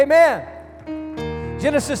Amen.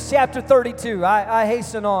 Genesis chapter 32. I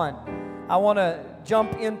hasten on. I want to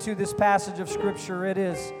jump into this passage of Scripture. It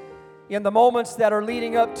is in the moments that are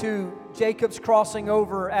leading up to Jacob's crossing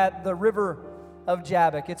over at the river of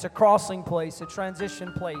Jabbok. It's a crossing place, a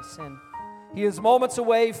transition place. And he is moments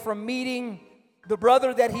away from meeting the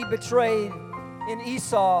brother that he betrayed in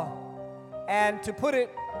Esau. And to put it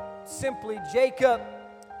simply, Jacob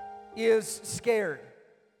is scared.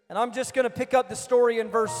 And I'm just going to pick up the story in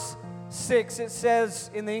verse 6. It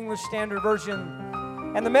says in the English Standard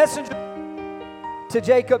Version, "And the messenger to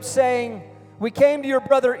Jacob saying, 'We came to your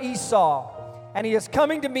brother Esau, and he is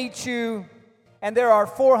coming to meet you, and there are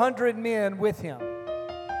 400 men with him.'"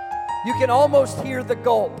 You can almost hear the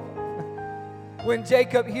gulp when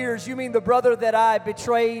Jacob hears, "You mean the brother that I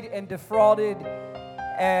betrayed and defrauded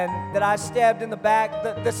and that I stabbed in the back?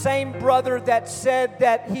 The same brother that said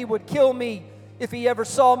that he would kill me if he ever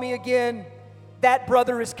saw me again, that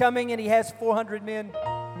brother is coming and he has 400 men."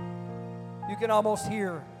 You can almost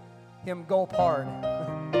hear him gulp hard.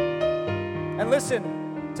 And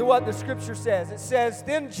listen to what the Scripture says. It says,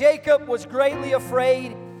 "Then Jacob was greatly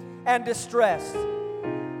afraid and distressed.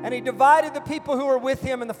 And he divided the people who were with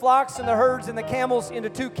him and the flocks and the herds and the camels into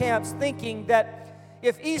two camps, thinking that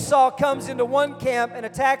if Esau comes into one camp and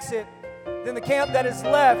attacks it, then the camp that is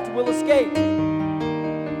left will escape.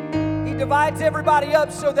 He divides everybody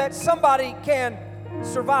up so that somebody can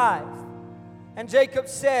survive. And Jacob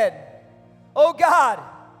said, 'O God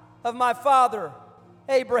of my father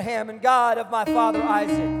Abraham and God of my father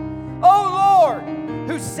Isaac, O Lord,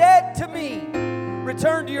 who said to me,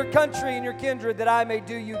 return to your country and your kindred that I may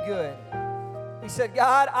do you good.' He said,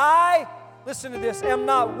 'God, listen to this, am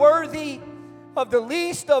not worthy of the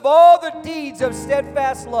least of all the deeds of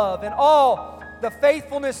steadfast love and all the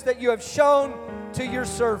faithfulness that you have shown to your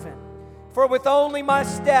servant. For with only my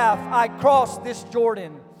staff I crossed this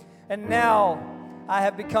Jordan, and now I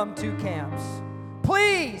have become two camps.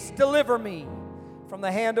 Please deliver me from the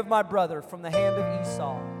hand of my brother, from the hand of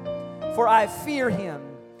Esau. For I fear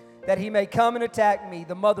him, that he may come and attack me,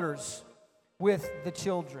 the mothers with the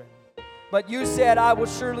children. But you said, I will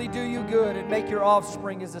surely do you good and make your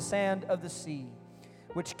offspring as the sand of the sea,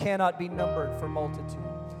 which cannot be numbered for multitude.'"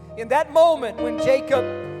 In that moment when Jacob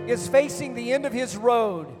is facing the end of his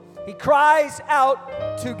road, he cries out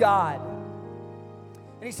to God.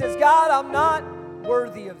 And he says, "God, I'm not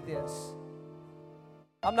worthy of this.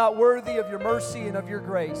 I'm not worthy of your mercy and of your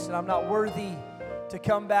grace, and I'm not worthy to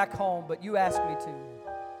come back home, but you asked me to."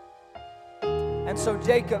 And so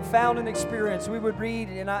Jacob found an experience. We would read,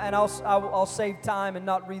 and I'll save time and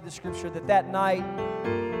not read the Scripture, that night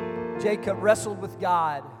Jacob wrestled with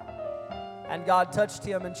God, and God touched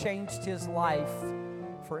him and changed his life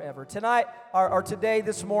forever. Tonight, or today,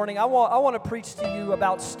 this morning, I want to preach to you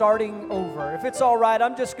about starting over. If it's all right,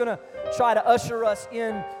 I'm just going to try to usher us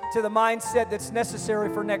in to the mindset that's necessary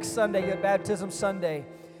for next Sunday, at Baptism Sunday.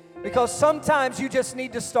 Because sometimes you just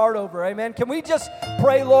need to start over, amen? Can we just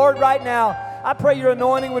pray, Lord, right now? I pray your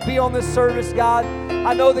anointing would be on this service, God.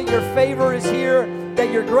 I know that your favor is here, that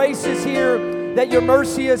your grace is here, that your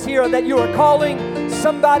mercy is here, that you are calling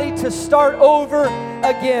somebody to start over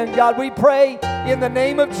again. God, we pray in the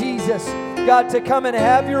name of Jesus, God, to come and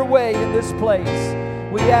have your way in this place.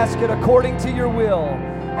 We ask it according to your will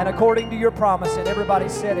and according to your promise. And everybody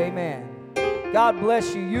said amen. God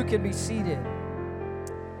bless you. You can be seated.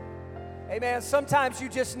 Amen. Sometimes you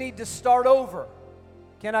just need to start over.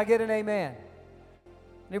 Can I get an amen?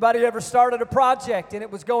 Anybody ever started a project and it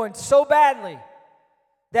was going so badly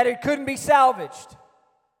that it couldn't be salvaged?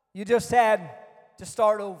 You just had to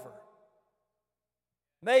start over.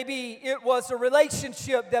 Maybe it was a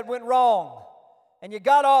relationship that went wrong and you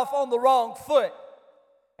got off on the wrong foot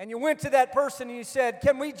and you went to that person and you said,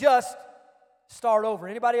 "Can we just start over?"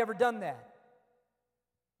 Anybody ever done that?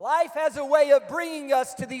 Life has a way of bringing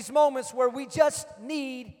us to these moments where we just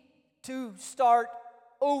need to start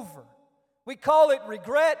over. We call it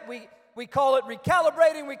regret, we call it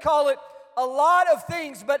recalibrating, we call it a lot of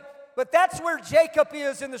things, but that's where Jacob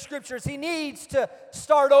is in the Scriptures. He needs to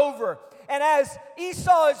start over. And as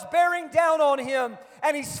Esau is bearing down on him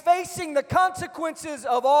and he's facing the consequences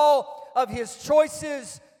of all of his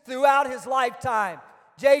choices throughout his lifetime,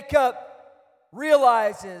 Jacob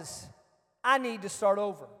realizes, I need to start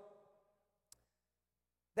over.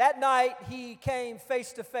 That night, he came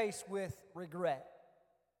face to face with regret.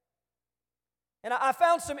 And I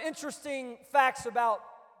found some interesting facts about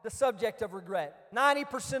the subject of regret.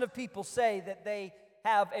 90% of people say that they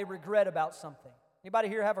have a regret about something. Anybody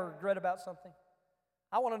here have a regret about something?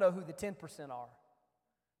 I want to know who the 10% are.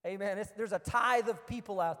 Amen. There's a tithe of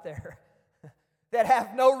people out there that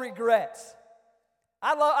have no regrets.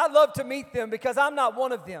 I love to meet them because I'm not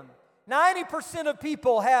one of them. 90% of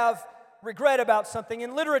people have regret about something.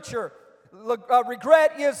 In literature,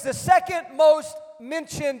 regret is the second most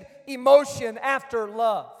mentioned emotion after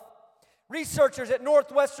love. Researchers at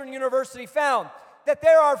Northwestern University found that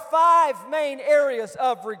there are 5 main areas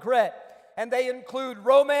of regret, and they include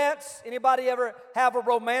romance. Anybody ever have a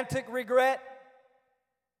romantic regret?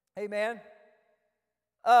 Amen.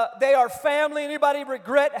 They are family. Anybody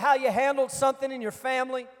regret how you handled something in your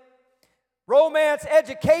family? Romance.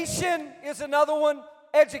 Education is another one.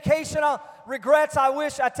 Educational regrets.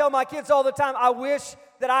 I tell my kids all the time, I wish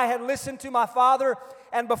that I had listened to my father,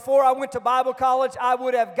 and before I went to Bible college, I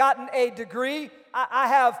would have gotten a degree. I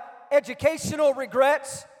have educational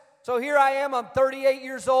regrets. So here I am, I'm 38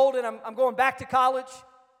 years old, and I'm going back to college.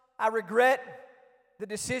 I regret the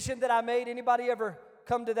decision that I made. Anybody ever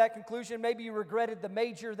come to that conclusion? Maybe you regretted the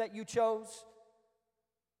major that you chose,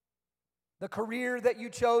 the career that you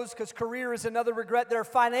chose, because career is another regret. There are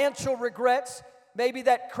financial regrets. Maybe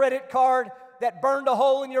that credit card that burned a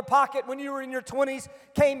hole in your pocket when you were in your 20s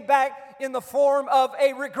came back in the form of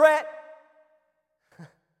a regret.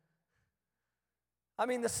 I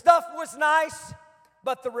mean, the stuff was nice,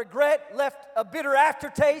 but the regret left a bitter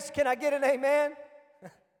aftertaste. Can I get an amen?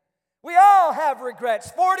 We all have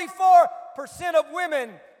regrets. 44% of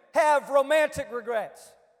women have romantic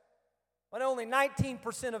regrets, but only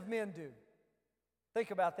 19% of men do.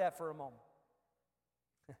 Think about that for a moment.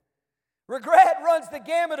 Regret runs the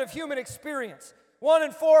gamut of human experience. 1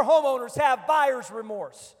 in 4 homeowners have buyer's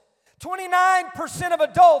remorse. 29% of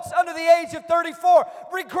adults under the age of 34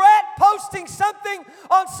 regret posting something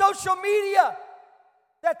on social media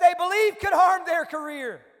that they believe could harm their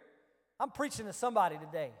career. I'm preaching to somebody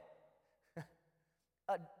today.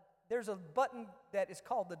 There's a button that is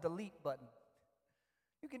called the delete button.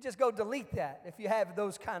 You can just go delete that if you have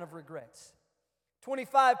those kind of regrets.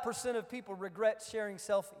 25% of people regret sharing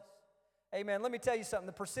selfies. Amen. Let me tell you something.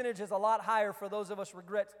 The percentage is a lot higher for those of us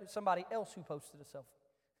regret somebody else who posted a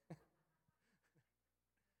selfie.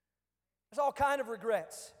 There's all kind of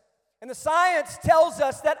regrets. And the science tells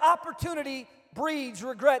us that opportunity breeds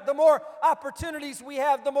regret. The more opportunities we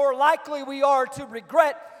have, the more likely we are to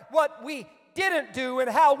regret what we didn't do and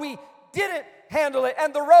how we didn't handle it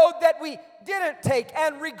and the road that we didn't take.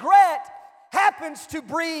 And regret happens to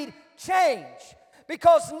breed change,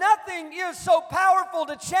 because nothing is so powerful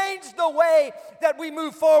to change the way that we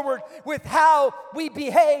move forward with how we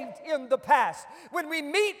behaved in the past. When we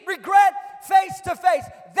meet regret face to face,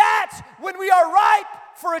 that's when we are ripe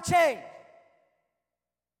for a change.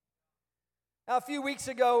 Now, a few weeks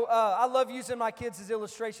ago, I love using my kids as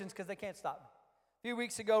illustrations because they can't stop me. A few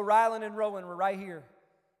weeks ago, Rylan and Rowan were right here.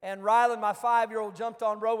 And Rylan, my 5-year-old, jumped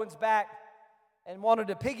on Rowan's back and wanted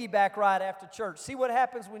to piggyback ride after church. See what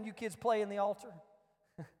happens when you kids play in the altar?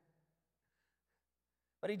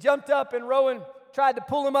 But he jumped up, and Rowan tried to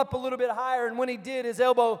pull him up a little bit higher, and when he did, his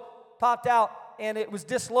elbow popped out, and it was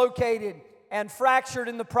dislocated and fractured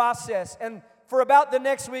in the process. And for about the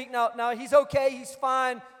next week, now he's okay, he's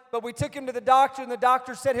fine, but we took him to the doctor, and the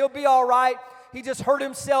doctor said he'll be all right. He just hurt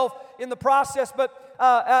himself in the process,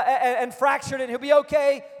 and fractured it. He'll be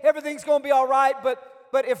okay. Everything's going to be all right.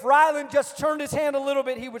 But if Rylan just turned his hand a little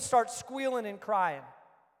bit, he would start squealing and crying.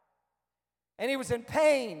 And he was in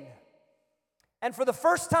pain. And for the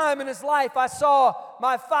first time in his life, I saw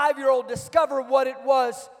my 5-year-old discover what it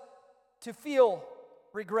was to feel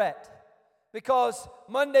regret. Because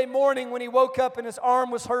Monday morning when he woke up and his arm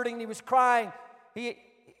was hurting and he was crying,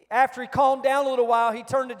 after he calmed down a little while, he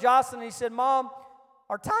turned to Jocelyn and he said, "Mom,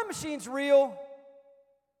 are time machines real?"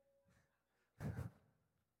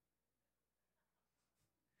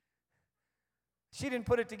 She didn't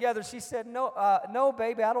put it together. She said, no,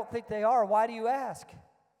 baby, I don't think they are. Why do you ask?"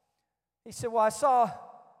 He said, "Well, I saw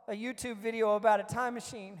a YouTube video about a time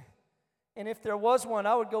machine, and if there was one,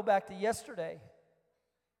 I would go back to yesterday,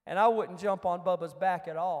 and I wouldn't jump on Bubba's back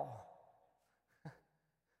at all."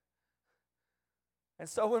 And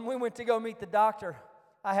so when we went to go meet the doctor,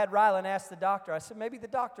 I had Rylan ask the doctor. I said, maybe the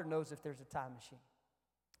doctor knows if there's a time machine.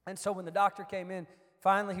 And so when the doctor came in,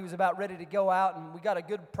 finally he was about ready to go out, and we got a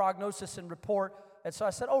good prognosis and report. And so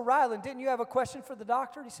I said, "Oh, Rylan, didn't you have a question for the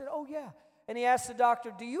doctor?" And he said, "Oh, yeah." And he asked the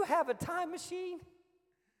doctor, "Do you have a time machine?"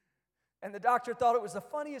 And the doctor thought it was the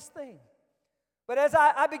funniest thing. But as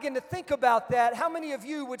I begin to think about that, how many of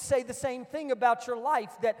you would say the same thing about your life?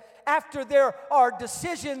 That after there are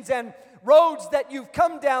decisions and roads that you've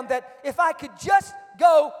come down, that if I could just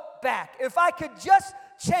go back, if I could just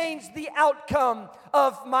change the outcome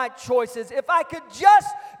of my choices, if I could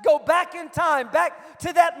just go back in time, back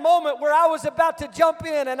to that moment where I was about to jump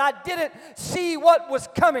in and I didn't see what was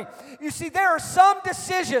coming. You see, there are some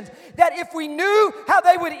decisions that if we knew how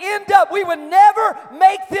they would end up, we would never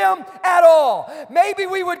make them at all. Maybe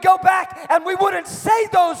we would go back and we wouldn't say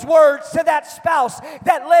those words to that spouse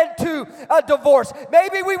that led to a divorce.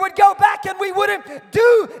 Maybe we would go back and we wouldn't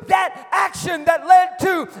do that action that led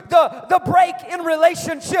to the break in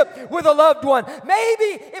relationship with a loved one.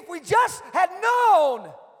 Maybe if we just had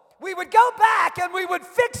known, we would go back and we would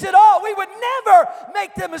fix it all. We would never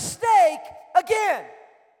make the mistake again.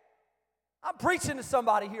 I'm preaching to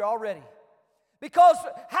somebody here already. Because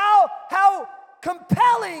how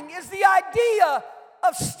compelling is the idea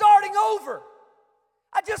of starting over?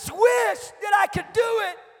 I just wish that I could do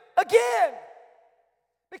it again.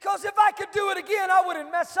 Because if I could do it again, I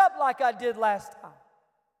wouldn't mess up like I did last time.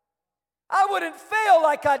 I wouldn't fail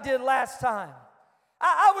like I did last time.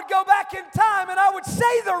 I would go back in time and I would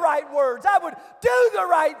say the right words. I would do the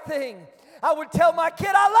right thing. I would tell my kid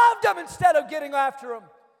I loved him instead of getting after him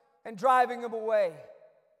and driving him away.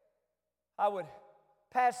 I would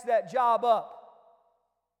pass that job up.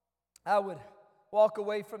 I would walk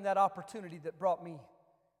away from that opportunity that brought me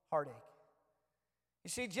heartache. You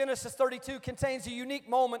see, Genesis 32 contains a unique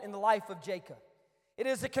moment in the life of Jacob. It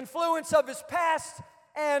is a confluence of his past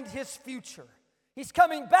and his future. He's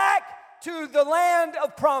coming back to the land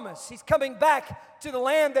of promise. He's coming back to the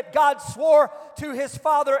land that God swore to his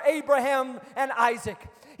father Abraham and Isaac.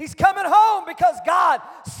 He's coming home because God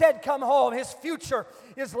said come home. His future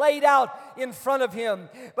is laid out in front of him.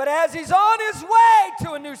 But as he's on his way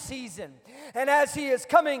to a new season, and as he is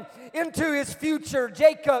coming into his future,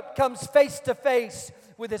 Jacob comes face to face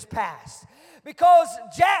with his past. Because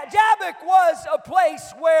Jabbok was a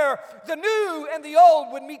place where the new and the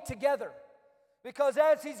old would meet together. Because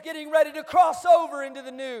as he's getting ready to cross over into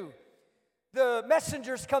the new, the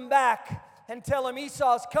messengers come back and tell him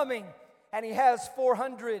Esau's coming, and he has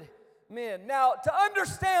 400 men. Now, to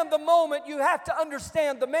understand the moment, you have to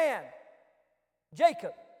understand the man,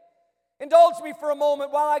 Jacob. Indulge me for a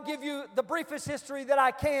moment while I give you the briefest history that I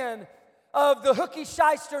can of the hooky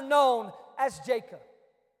shyster known as Jacob.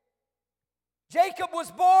 Jacob was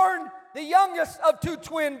born the youngest of two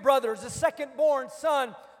twin brothers, the second-born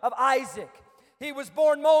son of Isaac. He was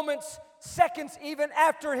born moments, seconds even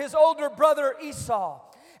after his older brother Esau.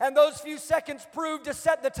 And those few seconds proved to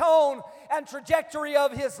set the tone and trajectory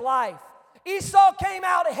of his life. Esau came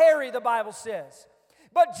out hairy, the Bible says.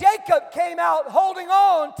 But Jacob came out holding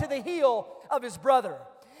on to the heel of his brother.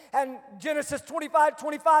 And Genesis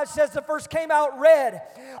 25:25 says the first came out red,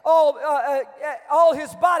 all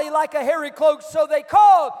his body like a hairy cloak, so they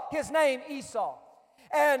called his name Esau.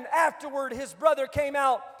 And afterward his brother came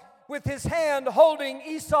out with his hand holding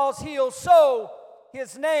Esau's heel, so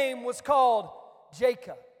his name was called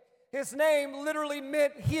Jacob. His name literally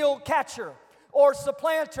meant heel catcher or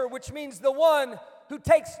supplanter, which means the one who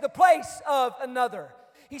takes the place of another.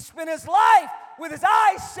 He spent his life with his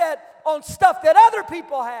eyes set on stuff that other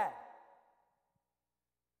people had.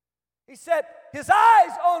 He set his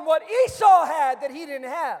eyes on what Esau had that he didn't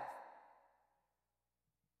have.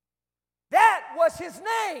 That was his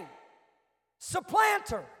name,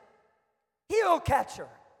 supplanter, heel catcher,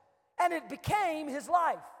 and it became his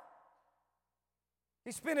life.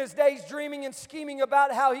 He spent his days dreaming and scheming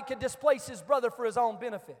about how he could displace his brother for his own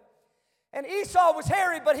benefit. And Esau was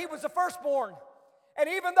hairy, but he was the firstborn. And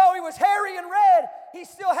even though he was hairy and red, he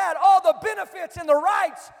still had all the benefits and the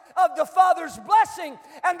rights of the father's blessing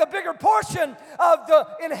and the bigger portion of the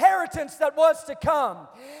inheritance that was to come.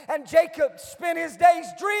 And Jacob spent his days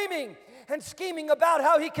dreaming and scheming about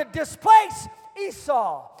how he could displace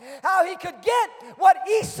Esau, how he could get what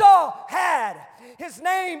Esau had. His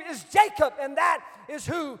name is Jacob, and that is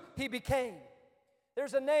who he became.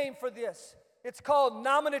 There's a name for this. It's called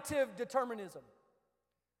nominative determinism.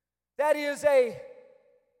 That is a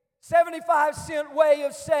 75-cent way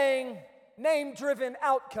of saying name-driven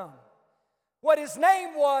outcome. What his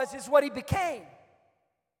name was is what he became.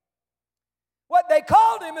 What they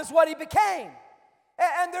called him is what he became.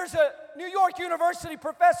 And there's a New York University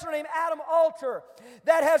professor named Adam Alter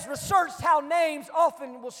that has researched how names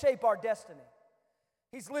often will shape our destiny.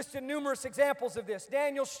 He's listed numerous examples of this.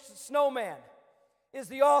 Daniel Snowman is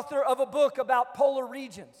the author of a book about polar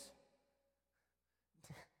regions.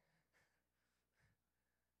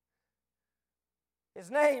 His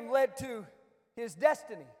name led to his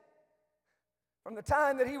destiny. From the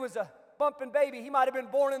time that he was a bumping baby, he might have been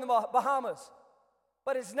born in the Bahamas,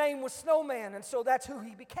 but his name was Snowman, and so that's who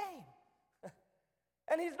he became.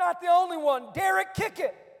 And he's not the only one. Derek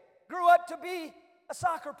Kickett grew up to be a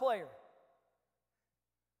soccer player.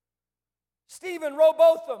 Stephen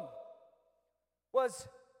Rowbotham was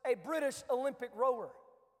a British Olympic rower.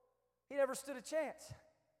 He never stood a chance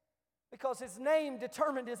because his name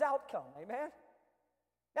determined his outcome. Amen?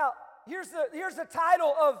 Now, here's the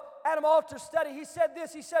title of Adam Alter's study. He said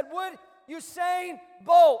this. He said, would Usain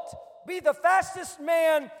Bolt be the fastest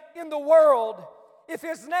man in the world if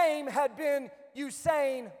his name had been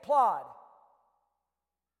Usain Plod?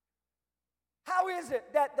 How is it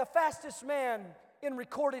that the fastest man in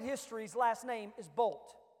recorded history's last name is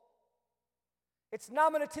Bolt? It's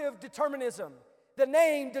nominative determinism. The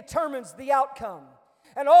name determines the outcome.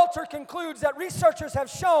 And Alter concludes that researchers have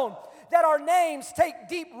shown that our names take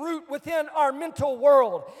deep root within our mental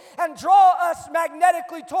world and draw us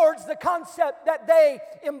magnetically towards the concept that they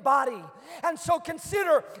embody. And so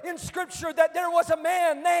consider in Scripture that there was a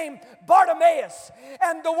man named Bartimaeus,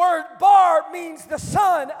 and the word Bar means the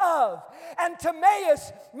son of, and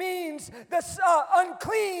Timaeus means the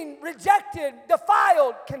unclean, rejected,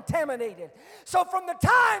 defiled, contaminated. So from the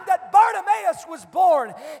time that Bartimaeus was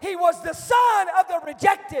born, he was the son of the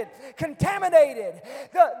rejected, contaminated,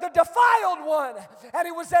 the defiled one. And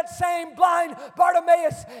it was that same blind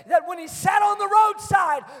Bartimaeus that when he sat on the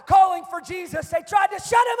roadside calling for Jesus, they tried to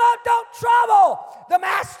shut him up. Don't trouble the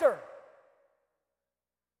master.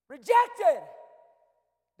 Rejected,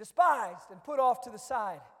 despised, and put off to the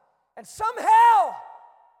side. And somehow,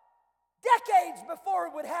 decades before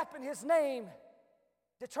it would happen, his name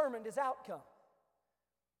determined his outcome.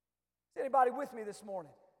 Is anybody with me this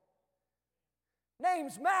morning?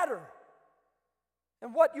 Names matter.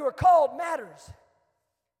 And what you are called matters.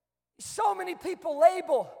 So many people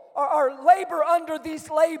labor under these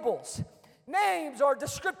labels. Names are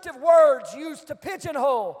descriptive words used to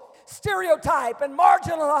pigeonhole, stereotype, and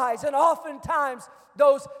marginalize, and oftentimes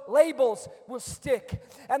those labels will stick.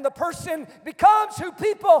 And the person becomes who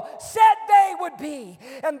people said they would be.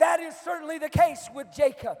 And that is certainly the case with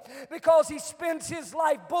Jacob, because he spends his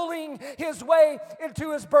life bullying his way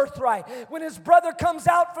into his birthright. When his brother comes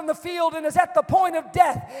out from the field and is at the point of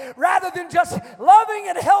death, rather than just loving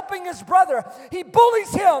and helping his brother, he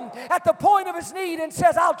bullies him at the point of his need and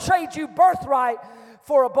says, I'll trade you birthright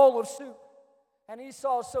for a bowl of soup. And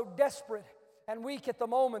Esau is so desperate and weak at the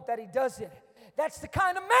moment that he does it. That's the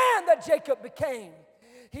kind of man that Jacob became.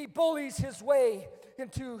 He bullies his way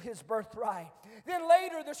into his birthright. Then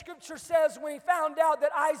later, the scripture says when he found out that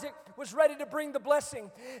Isaac was ready to bring the blessing,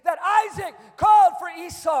 that Isaac called for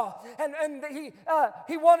Esau, and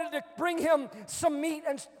he wanted to bring him some meat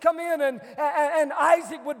and come in, and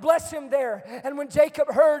Isaac would bless him there. And when Jacob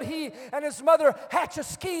heard he and his mother hatch a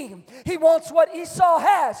scheme, he wants what Esau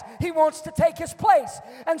has. He wants to take his place.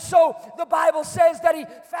 And so the Bible says that he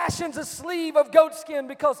fashions a sleeve of goatskin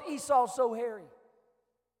because Esau's so hairy.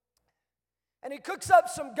 And he cooks up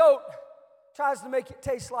some goat, tries to make it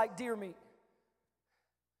taste like deer meat.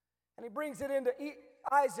 And he brings it into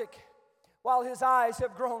Isaac while his eyes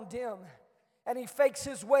have grown dim. And he fakes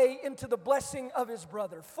his way into the blessing of his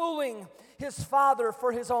brother, fooling his father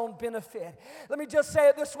for his own benefit. Let me just say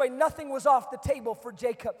it this way. Nothing was off the table for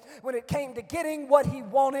Jacob when it came to getting what he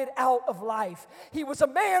wanted out of life. He was a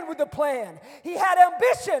man with a plan. He had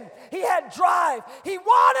ambition. He had drive. He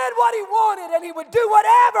wanted what he wanted, and he would do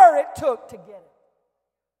whatever it took to get it.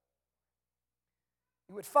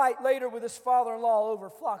 He would fight later with his father-in-law over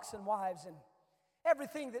flocks and wives, and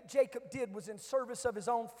everything that Jacob did was in service of his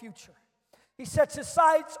own future. He sets his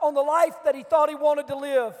sights on the life that he thought he wanted to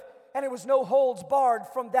live, and it was no holds barred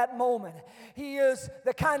from that moment. He is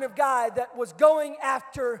the kind of guy that was going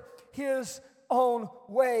after his own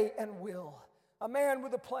way and will. A man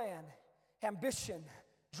with a plan, ambition,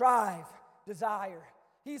 drive, desire.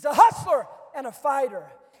 He's a hustler and a fighter,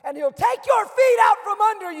 and he'll take your feet out from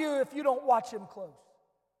under you if you don't watch him close.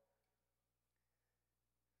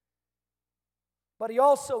 But he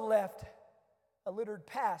also left a littered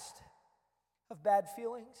past of bad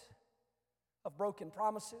feelings, of broken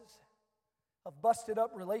promises, of busted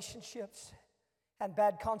up relationships, and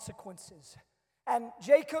bad consequences. And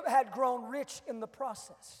Jacob had grown rich in the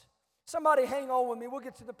process. Somebody hang on with me. We'll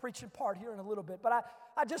get to the preaching part here in a little bit. But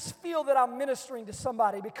I just feel that I'm ministering to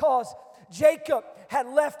somebody because Jacob had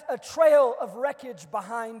left a trail of wreckage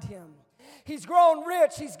behind him. He's grown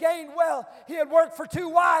rich. He's gained wealth. He had worked for 2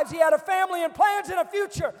 wives. He had a family and plans in a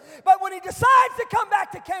future. But when he decides to come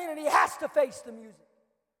back to Canaan, he has to face the music.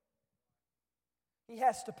 He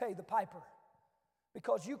has to pay the piper.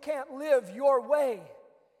 Because you can't live your way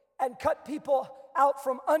and cut people out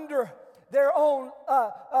from under their own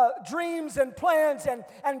dreams and plans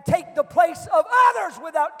and take the place of others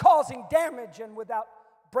without causing damage and without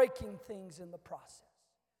breaking things in the process.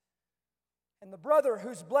 And the brother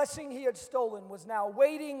whose blessing he had stolen was now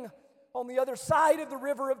waiting on the other side of the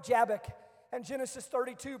river of Jabbok. And Genesis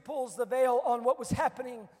 32 pulls the veil on what was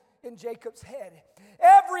happening in Jacob's head.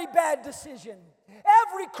 Every bad decision,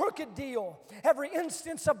 every crooked deal, every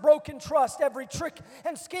instance of broken trust, every trick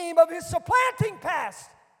and scheme of his supplanting past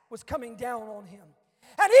was coming down on him.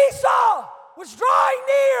 And Esau was drawing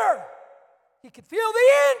near. He could feel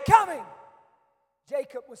the end coming.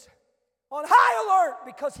 Jacob was on high alert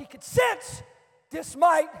because he could sense this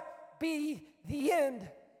might be the end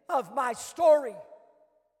of my story.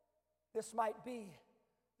 This might be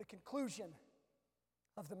the conclusion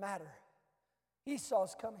of the matter.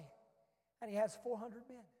 Esau's coming, and he has 400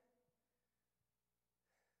 men.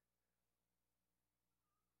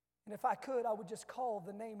 And if I could, I would just call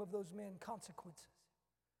the name of those men consequences.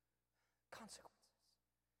 Consequences.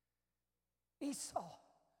 Esau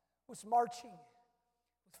was marching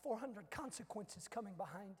with 400 consequences coming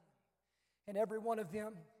behind him. And every one of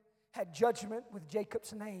them had judgment with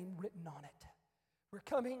Jacob's name written on it. We're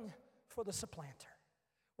coming for the supplanter.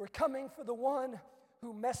 We're coming for the one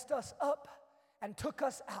who messed us up and took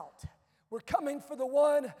us out. We're coming for the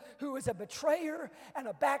one who is a betrayer and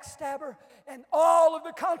a backstabber, and all of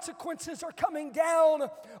the consequences are coming down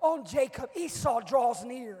on Jacob. Esau draws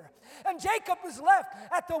near, and Jacob is left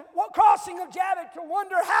at the crossing of Jabbok to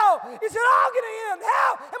wonder, how is it all going to end?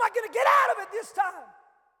 How am I going to get out of it this time?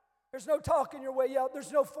 There's no talking your way out.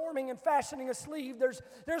 There's no forming and fashioning a sleeve.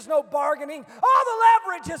 There's no bargaining. All the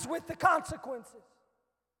leverage is with the consequences.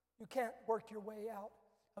 You can't work your way out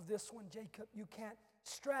of this one, Jacob. You can't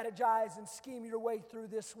strategize and scheme your way through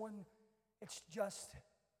this one. It's just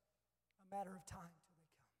a matter of time till they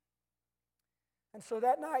come. And so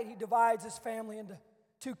that night he divides his family into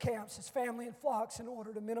two camps, his family in flocks, in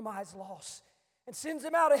order to minimize loss, and sends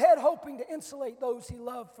them out ahead hoping to insulate those he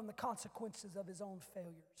loved from the consequences of his own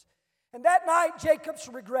failures. And that night Jacob's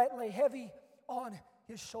regret lay heavy on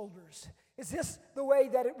his shoulders. Is this the way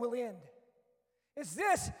that it will end? Is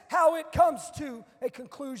this how it comes to a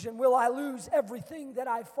conclusion? Will I lose everything that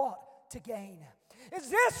I fought to gain? Is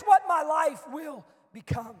this what my life will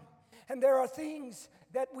become? And there are things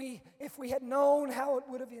that if we had known how it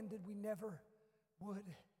would have ended, we never would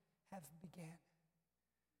have began.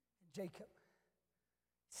 And Jacob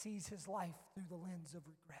sees his life through the lens of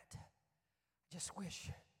regret. I just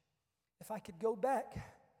wish if I could go back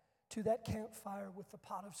to that campfire with the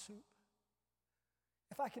pot of soup.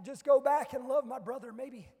 If I could just go back and love my brother,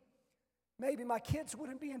 maybe my kids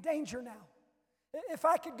wouldn't be in danger now. If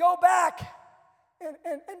I could go back and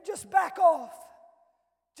just back off,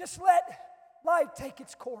 just let life take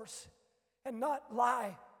its course and not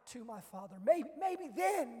lie to my father. Maybe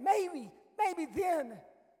then my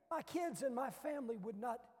kids and my family would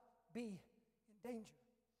not be in danger.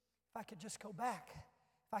 If I could just go back,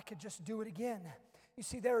 if I could just do it again. You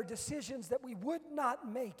see, there are decisions that we would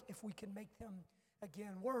not make if we can make them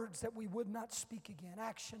again, words that we would not speak again,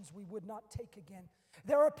 actions we would not take again.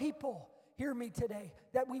 There are people, hear me today,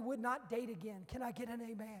 that we would not date again. Can I get an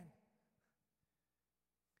amen?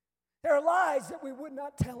 There are lies that we would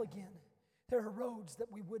not tell again. There are roads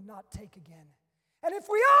that we would not take again. And if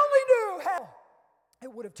we only knew how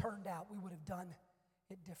it would have turned out, we would have done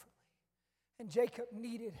it differently. And Jacob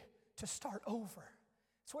needed to start over.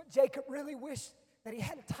 It's what Jacob really wished, that he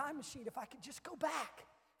had a time machine. If I could just go back,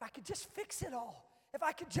 if I could just fix it all, if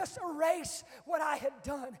I could just erase what I had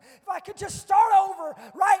done, if I could just start over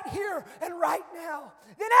right here and right now,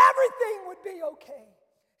 then everything would be okay.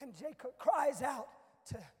 And Jacob cries out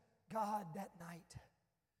to God that night.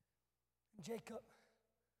 And Jacob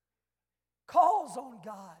calls on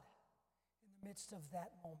God in the midst of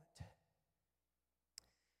that moment.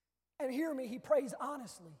 And hear me, he prays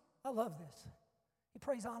honestly. I love this. He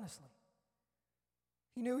prays honestly.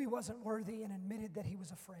 He knew he wasn't worthy and admitted that he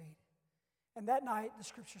was afraid. And that night, the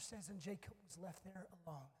scripture says, and Jacob was left there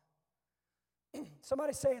alone.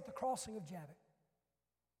 Somebody say, at the crossing of Jabbok.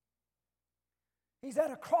 He's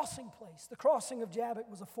at a crossing place. The crossing of Jabbok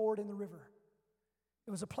was a ford in the river.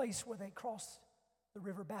 It was a place where they crossed the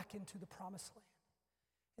river back into the promised land.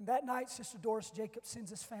 And that night, Sister Doris, Jacob sends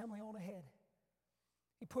his family on ahead.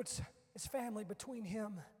 He puts his family between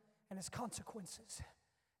him and his consequences.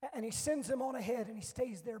 And he sends them on ahead and he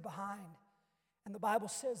stays there behind. And the Bible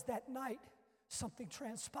says that night something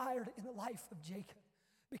transpired in the life of Jacob,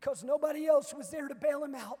 because nobody else was there to bail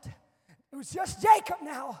him out. It was just Jacob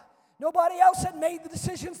now. Nobody else had made the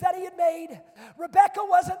decisions that he had made. Rebekah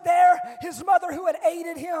wasn't there, his mother who had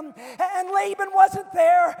aided him. And Laban wasn't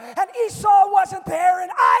there. And Esau wasn't there. And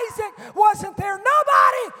Isaac wasn't there.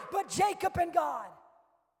 Nobody but Jacob and God.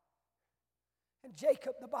 And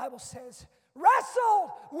Jacob, the Bible says,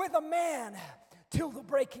 wrestled with a man till the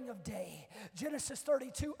breaking of day. Genesis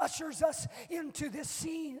 32 ushers us into this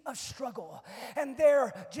scene of struggle. And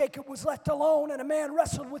there Jacob was left alone, and a man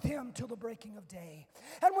wrestled with him till the breaking of day.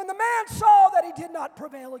 And when the man saw that he did not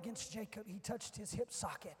prevail against Jacob, he touched his hip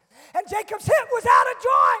socket. And Jacob's hip was out of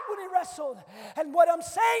joint when he wrestled. And what I'm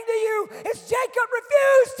saying to you is Jacob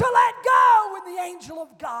refused to let go when the angel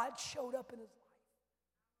of God showed up in his life.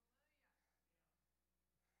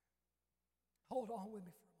 Hold on with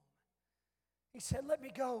me for a moment. He said, let me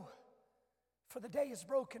go, for the day is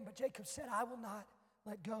broken. But Jacob said, I will not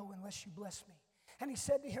let go unless you bless me. And he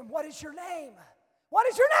said to him, what is your name? What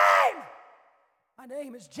is your name? My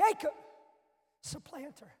name is Jacob,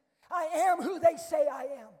 supplanter. I am who they say I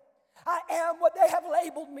am. I am what they have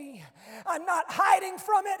labeled me. I'm not hiding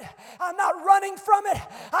from it. I'm not running from it.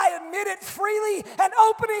 I admit it freely and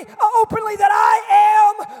openly that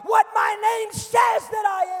I am what my name says that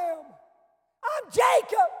I am. I'm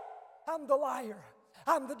Jacob. I'm the liar.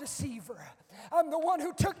 I'm the deceiver. I'm the one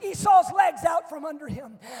who took Esau's legs out from under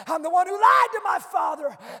him. I'm the one who lied to my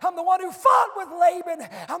father. I'm the one who fought with Laban.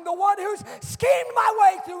 I'm the one who's schemed my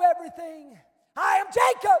way through everything. I am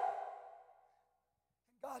Jacob.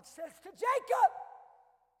 God says to Jacob,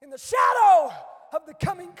 in the shadow of the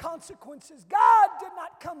coming consequences, God did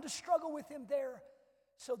not come to struggle with him there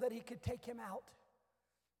so that he could take him out,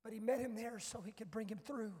 but he met him there so he could bring him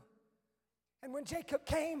through. And when Jacob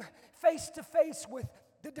came face to face with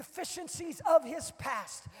the deficiencies of his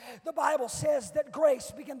past, the Bible says that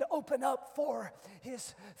grace began to open up for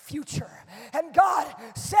his future. And God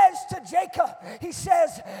says to Jacob, he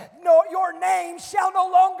says, no, your name shall no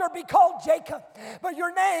longer be called Jacob, but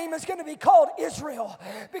your name is going to be called Israel,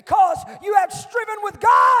 because you have striven with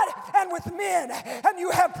God and with men, and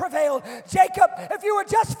you have prevailed. Jacob, if you had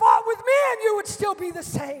just fought with men, you would still be the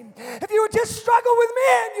same. If you would just struggle with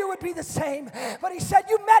men, you would be the same. But he said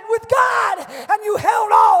you met with God, and you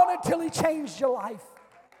held on until he changed your life.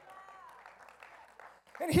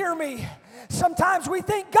 And hear me, sometimes we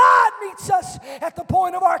think God meets us at the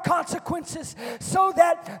point of our consequences so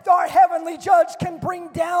that our heavenly judge can bring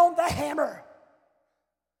down the hammer.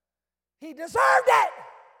 He deserved it.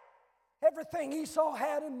 Everything Esau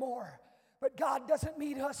had and more. But God doesn't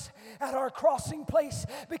meet us at our crossing place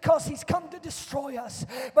because he's come to destroy us.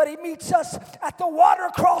 But he meets us at the water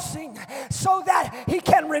crossing so that he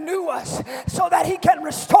can renew us, so that he can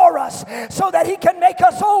restore us, so that he can make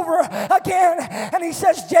us over again. And he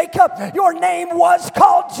says, Jacob, your name was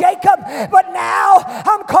called Jacob, but now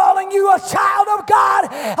I'm calling you a child of God,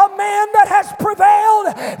 a man that has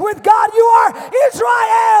prevailed with God. You are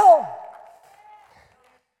Israel.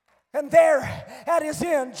 And there at his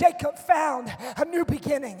end, Jacob found a new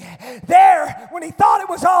beginning. There, when he thought it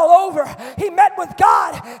was all over, he met with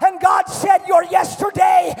God, and God said, your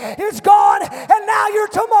yesterday is gone, and now your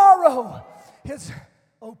tomorrow is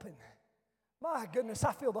open. My goodness,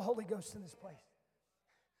 I feel the Holy Ghost in this place.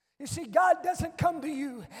 You see, God doesn't come to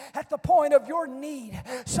you at the point of your need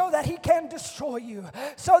so that he can destroy you,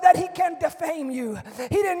 so that he can defame you.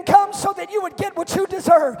 He didn't come so that you would get what you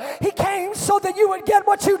deserve. He came so that you would get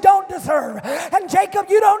what you don't deserve. And Jacob,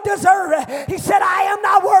 you don't deserve it. He said, I am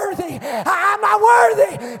not worthy. I am not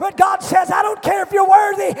worthy. But God says, I don't care if you're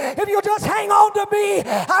worthy. If you'll just hang on to me,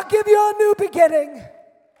 I'll give you a new beginning.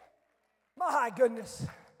 My goodness.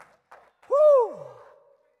 Woo.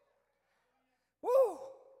 Woo.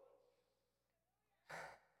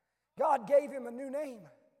 God gave him a new name.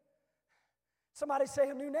 Somebody say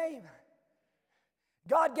a new name.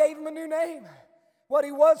 God gave him a new name. What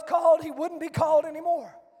he was called, he wouldn't be called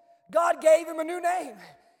anymore. God gave him a new name.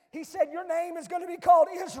 He said, your name is going to be called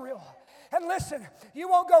Israel. And listen, you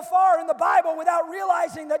won't go far in the Bible without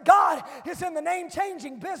realizing that God is in the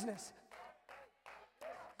name-changing business.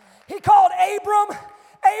 He called Abram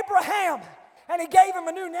Abraham, and he gave him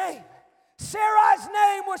a new name. Sarai's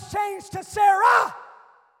name was changed to Sarah.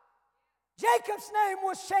 Jacob's name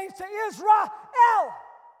was changed to Israel.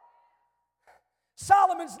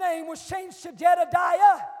 Solomon's name was changed to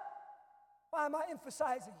Jedediah. Why am I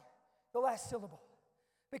emphasizing the last syllable?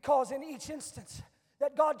 Because in each instance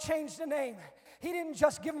that God changed the name, he didn't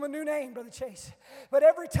just give them a new name, Brother Chase, but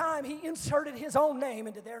every time he inserted his own name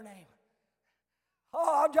into their name.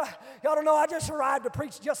 Oh, y'all don't know, I just arrived to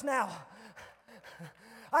preach just now.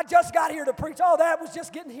 I just got here to preach. Oh, that was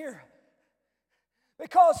just getting here.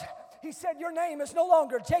 Because he said, your name is no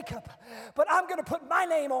longer Jacob, but I'm going to put my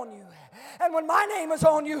name on you. And when my name is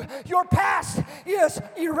on you, your past is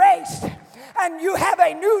erased. And you have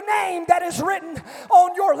a new name that is written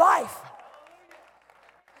on your life.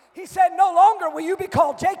 He said, no longer will you be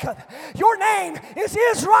called Jacob. Your name is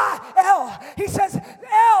Israel. He says,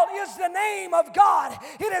 El is the name of God.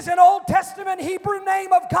 It is an Old Testament Hebrew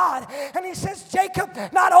name of God. And he says, Jacob,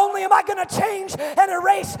 not only am I going to change and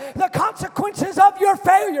erase the consequences of your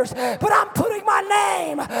failures, but I'm putting my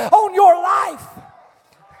name on your life.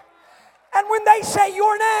 And when they say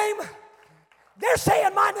your name, they're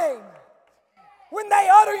saying my name. When they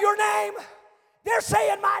utter your name, they're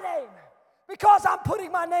saying my name. Because I'm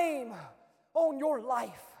putting my name on your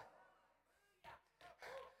life.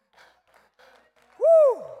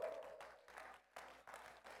 Woo!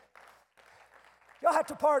 You'll have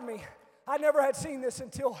to pardon me. I never had seen this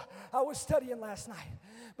until I was studying last night.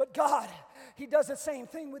 But God, He does the same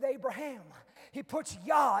thing with Abraham. He puts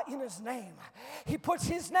Yah in his name. He puts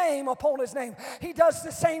his name upon his name. He does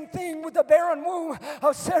the same thing with the barren womb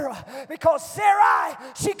of Sarah. Because Sarai,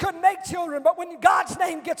 she couldn't make children. But when God's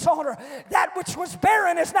name gets on her, that which was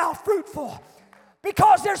barren is now fruitful.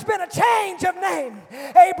 Because there's been a change of name.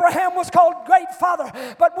 Abraham was called great father.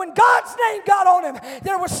 But when God's name got on him,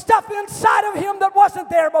 there was stuff inside of him that wasn't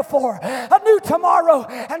there before. A new tomorrow.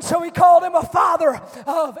 And so He called him a father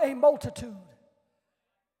of a multitude.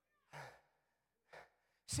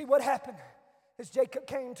 See, what happened is Jacob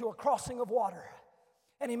came to a crossing of water.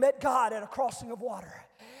 And he met God at a crossing of water.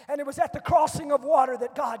 And it was at the crossing of water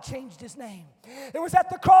that God changed his name. It was at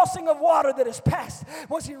the crossing of water that his past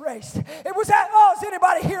was erased. It was at, is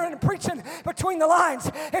anybody hearing and preaching between the lines?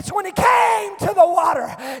 It's when he came to the water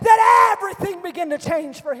that everything began to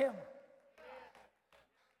change for him.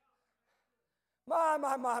 My.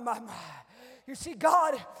 You see,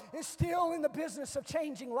 God is still in the business of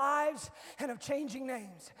changing lives and of changing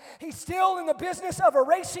names. He's still in the business of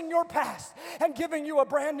erasing your past and giving you a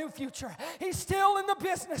brand new future. He's still in the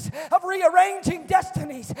business of rearranging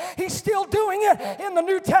destinies. He's still doing it in the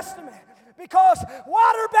New Testament. Because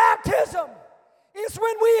water baptism is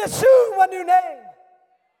when we assume a new name.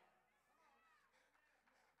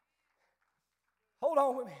 Hold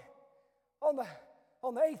on with me.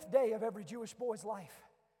 On the 8th day of every Jewish boy's life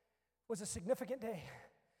was a significant day.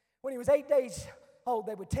 When he was 8 days old,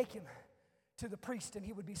 they would take him to the priest and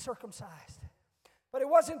he would be circumcised. But it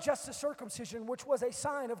wasn't just the circumcision, which was a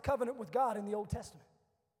sign of covenant with God in the Old Testament.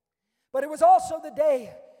 But it was also the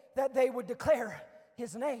day that they would declare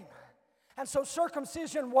his name. And so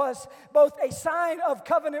circumcision was both a sign of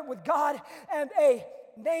covenant with God and a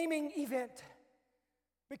naming event.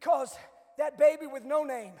 Because that baby with no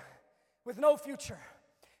name, with no future,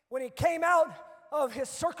 when he came out of his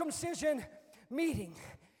circumcision meeting,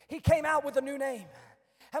 he came out with a new name.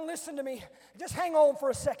 And listen to me, just hang on for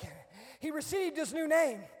a second. He received his new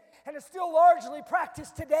name, and it's still largely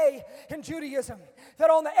practiced today in Judaism,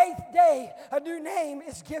 that on the 8th day, a new name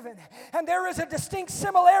is given. And there is a distinct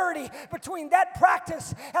similarity between that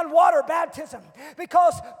practice and water baptism,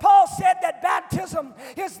 because Paul said that baptism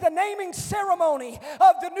is the naming ceremony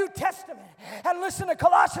of the New Testament. And listen to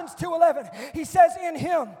Colossians 2:11. He says, in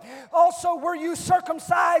him also were you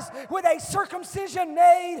circumcised with a circumcision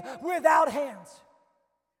made without hands.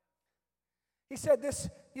 He said this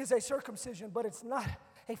is a circumcision, but it's not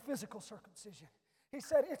a physical circumcision. He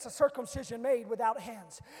said it's a circumcision made without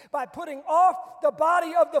hands. By putting off the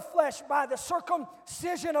body of the flesh by the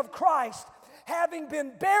circumcision of Christ, having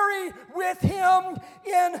been buried with him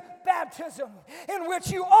in baptism, in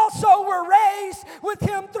which you also were raised with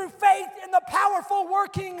him through faith in the powerful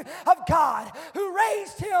working of God, who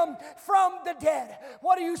raised him from the dead.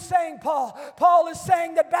 What are you saying, Paul? Paul is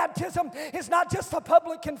saying that baptism is not just a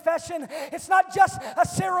public confession. It's not just a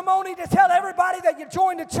ceremony to tell everybody that you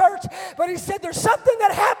joined a church, but he said there's something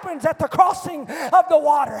that happens at the crossing of the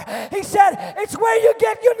water. He said it's where you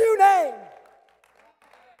get your new name.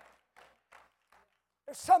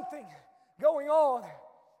 There's something going on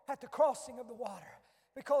at the crossing of the water,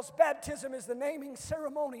 because baptism is the naming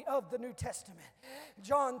ceremony of the New Testament.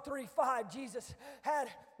 John 3:5, Jesus had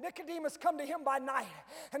Nicodemus come to him by night.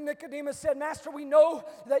 And Nicodemus said, Master, we know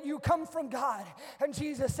that you come from God. And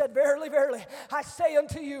Jesus said, verily, verily, I say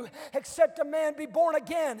unto you, except a man be born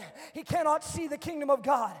again, he cannot see the kingdom of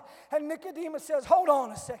God. And Nicodemus says, hold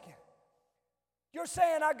on a second. You're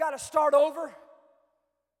saying I got to start over?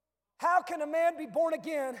 How can a man be born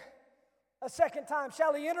again a second time?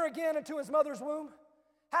 Shall he enter again into his mother's womb?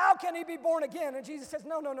 How can he be born again? And Jesus says,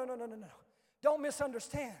 no. Don't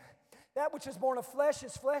misunderstand. That which is born of flesh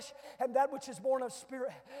is flesh, and that which is born of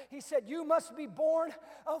spirit. He said, you must be born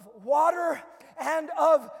of water and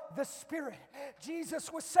of the Spirit.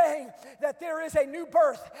 Jesus was saying that there is a new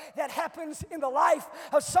birth that happens in the life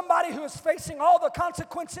of somebody who is facing all the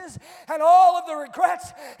consequences and all of the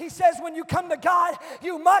regrets. He says, when you come to God,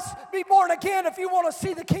 you must be born again if you want to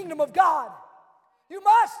see the kingdom of God. You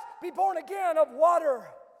must be born again of water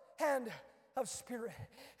and of Spirit.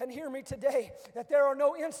 And hear me today, that there are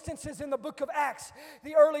no instances in the book of Acts,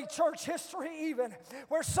 the early church history even,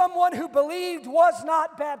 where someone who believed was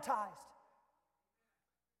not baptized.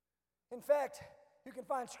 In fact, you can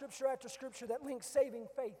find scripture after scripture that links saving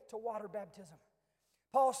faith to water baptism.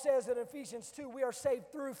 Paul says in Ephesians 2, we are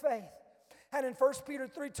saved through faith. And in 1 Peter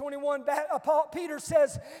 3:21, Peter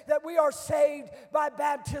says that we are saved by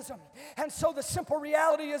baptism. And so the simple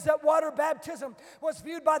reality is that water baptism was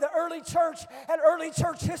viewed by the early church and early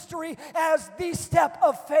church history as the step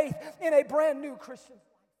of faith in a brand new Christian life.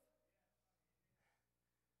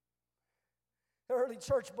 The early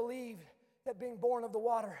church believed that being born of the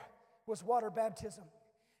water was water baptism.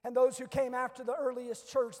 And those who came after the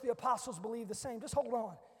earliest church, the apostles, believed the same. Just hold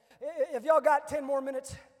on. If y'all got 10 more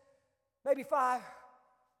minutes, maybe 5.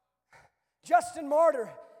 Justin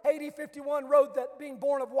Martyr, AD 51, wrote that being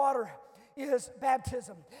born of water is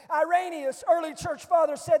baptism. Irenaeus, early church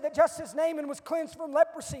father, said that just as Naaman was cleansed from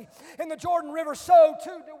leprosy in the Jordan River, so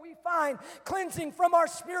too do we find cleansing from our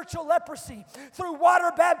spiritual leprosy through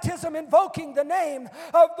water baptism, invoking the name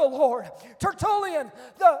of the Lord. Tertullian,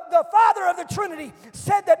 the father of the Trinity,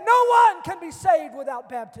 said that no one can be saved without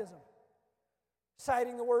baptism,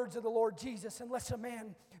 citing the words of the Lord Jesus, unless a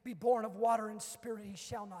man be born of water and spirit, he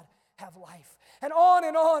shall not have life. And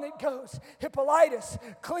on it goes. Hippolytus,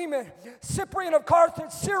 Clement, Cyprian of Carthage,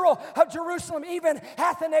 Cyril of Jerusalem, even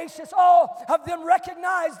Athanasius, all of them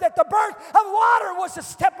recognized that the birth of water was a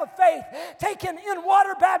step of faith taken in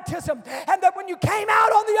water baptism, and that when you came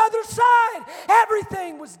out on the other side,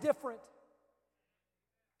 everything was different.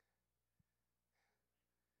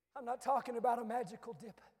 I'm not talking about a magical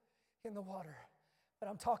dip in the water, but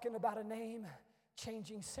I'm talking about a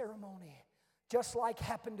name-changing ceremony, just like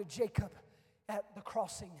happened to Jacob at the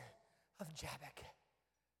crossing of Jabbok.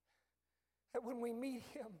 That when we meet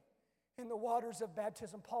him in the waters of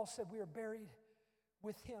baptism, Paul said we are buried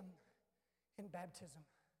with him in baptism.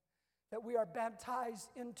 That we are baptized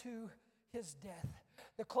into his death.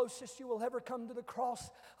 The closest you will ever come to the cross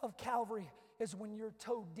of Calvary is when your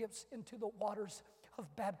toe dips into the waters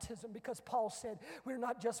of baptism, because Paul said we're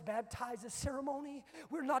not just baptized as ceremony,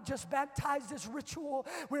 we're not just baptized as ritual,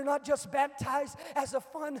 we're not just baptized as a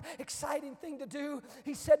fun, exciting thing to do.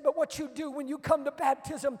 He said, but what you do when you come to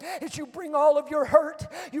baptism is you bring all of your hurt,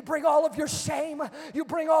 you bring all of your shame, you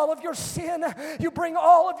bring all of your sin, you bring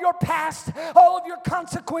all of your past, all of your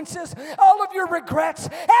consequences, all of your regrets,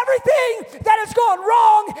 everything that has gone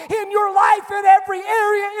wrong in your life, in every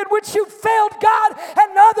area in which you failed God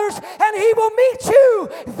and others, and he will meet you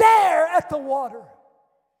there at the water.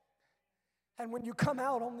 And when you come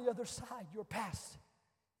out on the other side, your past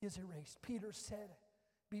is erased. Peter said,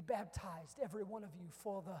 be baptized, every one of you,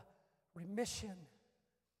 for the remission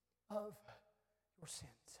of your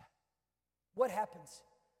sins. What happens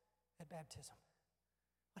at baptism?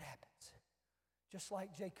 What happens? Just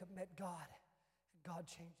like Jacob met God, and God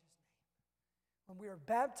changed his name. When we are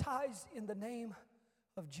baptized in the name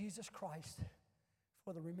of Jesus Christ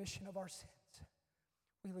for the remission of our sins,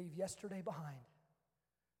 we leave yesterday behind.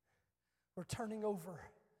 We're turning over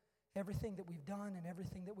everything that we've done and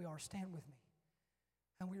everything that we are. Stand with me.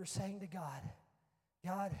 And we are saying to God,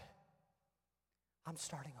 God, I'm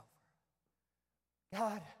starting over.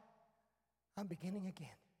 God, I'm beginning again.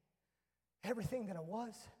 Everything that I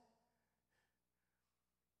was,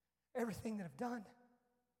 everything that I've done,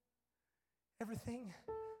 everything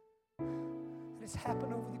that has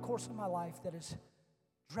happened over the course of my life that has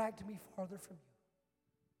dragged me farther from you.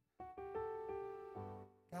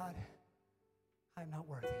 God, I'm not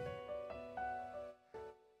worthy.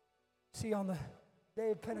 See, on the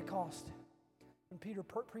day of Pentecost, when Peter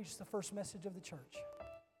preached the first message of the church,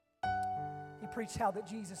 he preached how that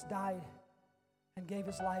Jesus died and gave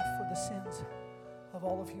his life for the sins of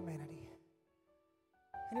all of humanity.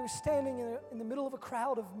 And he was standing in the middle of a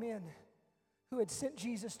crowd of men who had sent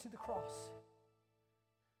Jesus to the cross.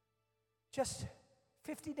 Just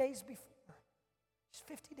 50 days before, just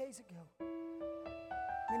 50 days ago.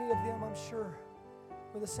 Many of them, I'm sure,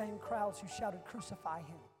 were the same crowds who shouted, crucify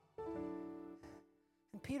him.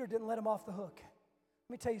 And Peter didn't let him off the hook.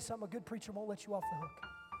 Let me tell you something, a good preacher won't let you off the hook.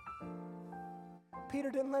 Peter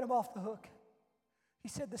didn't let him off the hook. He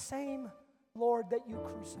said, the same Lord that you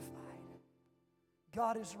crucified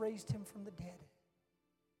God has raised him from the dead.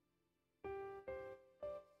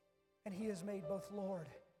 And he is made both Lord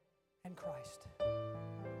and Christ.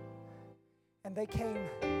 And they came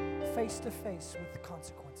face to face with the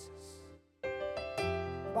consequences.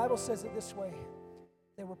 The Bible says it this way.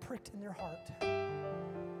 They were pricked in their heart.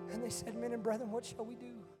 And they said, men and brethren, what shall we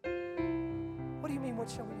do? What do you mean, what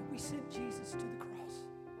shall we do? We sent Jesus to the cross.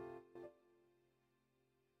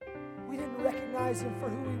 We didn't recognize him for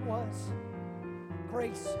who he was.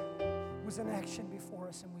 Grace was in action before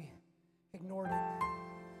us, and we ignored it.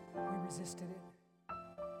 We resisted it.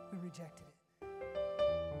 We rejected it.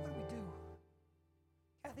 What do we do?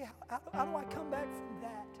 Kathy, how do I come back from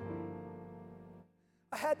that?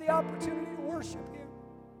 I had the opportunity to worship him,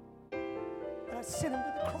 and I sent him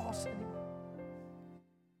to the cross, and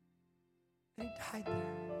he died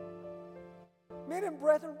there. Men and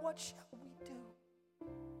brethren, what shall we do?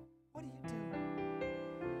 What do you do?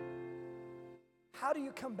 How do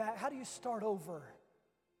you come back? How do you start over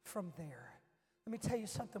from there? Let me tell you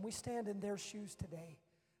something. We stand in their shoes today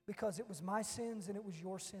because it was my sins and it was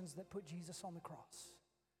your sins that put Jesus on the cross.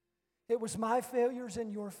 It was my failures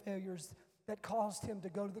and your failures that caused him to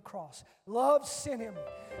go to the cross. Love sent him,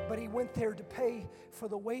 but he went there to pay for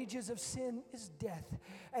the wages of sin is death.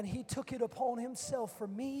 And he took it upon himself for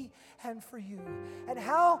me and for you. And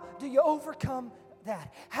how do you overcome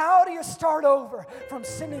that? How do you start over from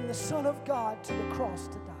sending the Son of God to the cross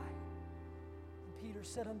to die? And Peter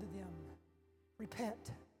said unto them,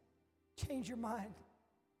 repent. Change your mind.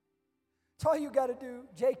 That's all you got to do,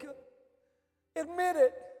 Jacob. Admit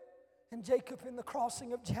it. And Jacob in the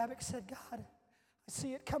crossing of Jabbok said, God, I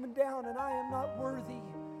see it coming down and I am not worthy.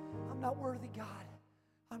 I'm not worthy, God.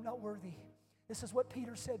 I'm not worthy. This is what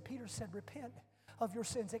Peter said. Peter said, repent of your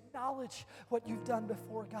sins. Acknowledge what you've done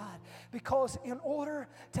before God. Because in order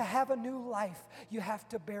to have a new life, you have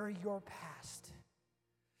to bury your past.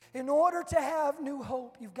 In order to have new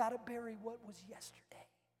hope, you've got to bury what was yesterday.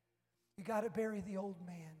 You got to bury the old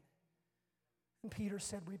man. And Peter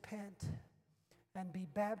said, repent and be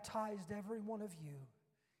baptized, every one of you,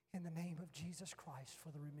 in the name of Jesus Christ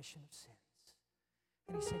for the remission of sins.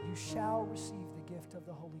 And he said, you shall receive the gift of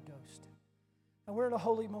the Holy Ghost. And we're in a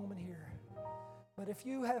holy moment here. But if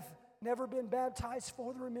you have never been baptized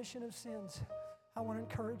for the remission of sins, I want to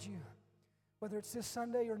encourage you, whether it's this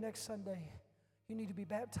Sunday or next Sunday, you need to be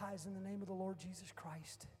baptized in the name of the Lord Jesus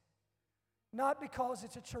Christ. Not because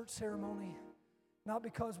it's a church ceremony, not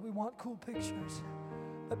because we want cool pictures,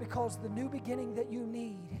 but because the new beginning that you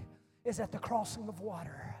need is at the crossing of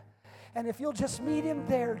water. And if you'll just meet him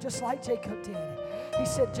there, just like Jacob did. He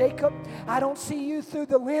said, Jacob, I don't see you through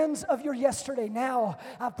the lens of your yesterday. Now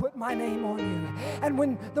I've put my name on you. And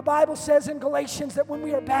when the Bible says in Galatians that when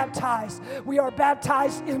we are baptized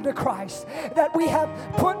into Christ, that we have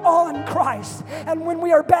put on Christ. And when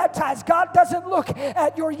we are baptized, God doesn't look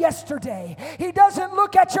at your yesterday. He doesn't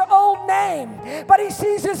look at your old name, but he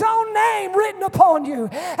sees his own name written upon you.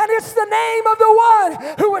 And it's the name of the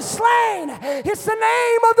one who was slain. It's the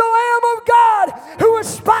name of the Lamb of God who is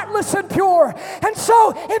spotless and pure. And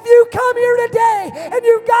so if you come here today and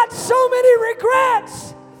you've got so many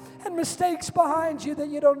regrets and mistakes behind you that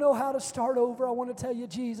you don't know how to start over, I want to tell you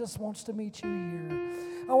Jesus wants to meet you here.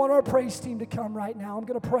 I want our praise team to come right now. I'm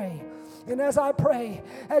going to pray. And as I pray,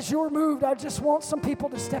 as you're moved, I just want some people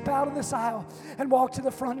to step out of this aisle and walk to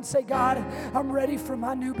the front and say, God, I'm ready for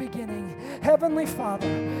my new beginning. Heavenly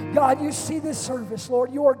Father, God, you see this service,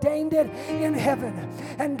 Lord. You ordained it in heaven.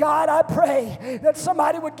 And God, I pray that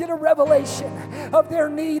somebody would get a revelation of their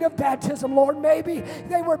need of baptism, Lord. Maybe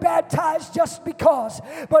they were baptized just because.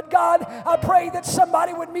 But God, I pray that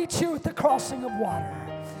somebody would meet you at the crossing of water.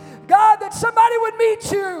 God, that somebody would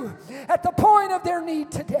meet you at the point of their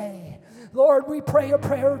need today. Lord, we pray a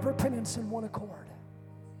prayer of repentance in one accord.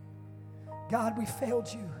 God, we failed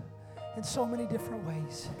you in so many different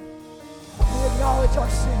ways. We acknowledge our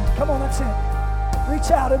sin. Come on, that's it.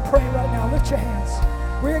 Reach out and pray right now. Lift your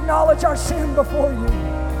hands. We acknowledge our sin before you.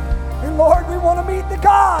 And Lord, we want to meet the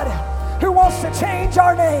God who wants to change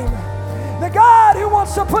our name. The God who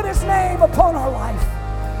wants to put his name upon our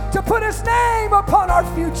life. To put his name upon our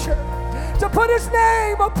future. To put his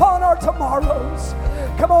name upon our tomorrows.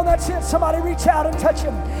 Come on, that's it. Somebody reach out and touch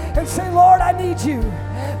him and say, Lord, I need you.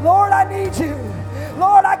 Lord, I need you.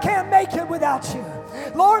 Lord, I can't make it without you.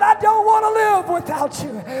 Lord, I don't want to live without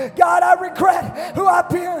you. God, I regret who I've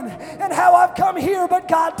been and how I've come here. But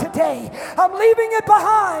God, today, I'm leaving it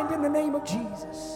behind in the name of Jesus.